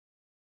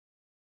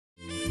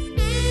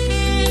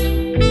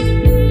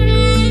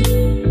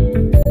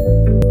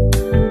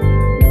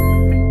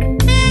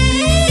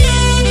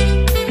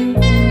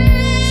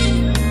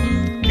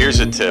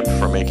tip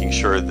for making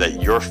sure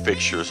that your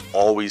fixtures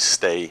always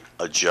stay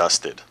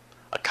adjusted.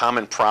 A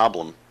common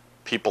problem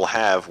people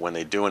have when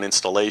they do an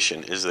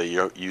installation is they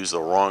use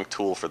the wrong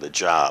tool for the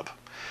job.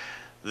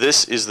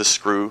 This is the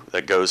screw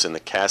that goes in the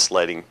cast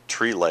lighting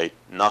tree light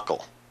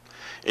knuckle.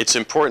 It's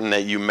important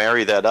that you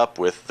marry that up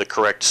with the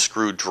correct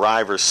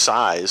screwdriver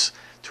size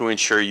to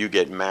ensure you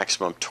get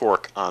maximum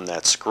torque on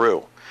that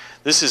screw.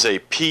 This is a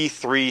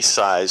P3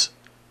 size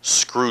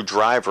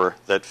screwdriver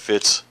that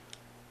fits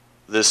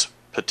this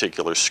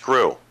particular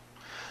screw.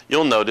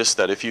 You'll notice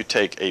that if you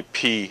take a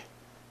P1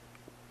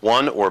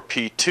 or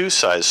P2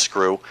 size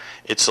screw,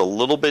 it's a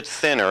little bit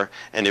thinner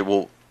and it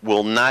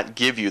will not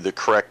give you the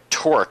correct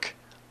torque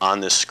on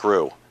this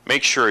screw.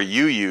 Make sure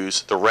you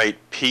use the right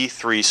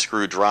P3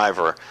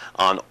 screwdriver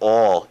on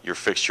all your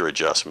fixture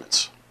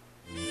adjustments.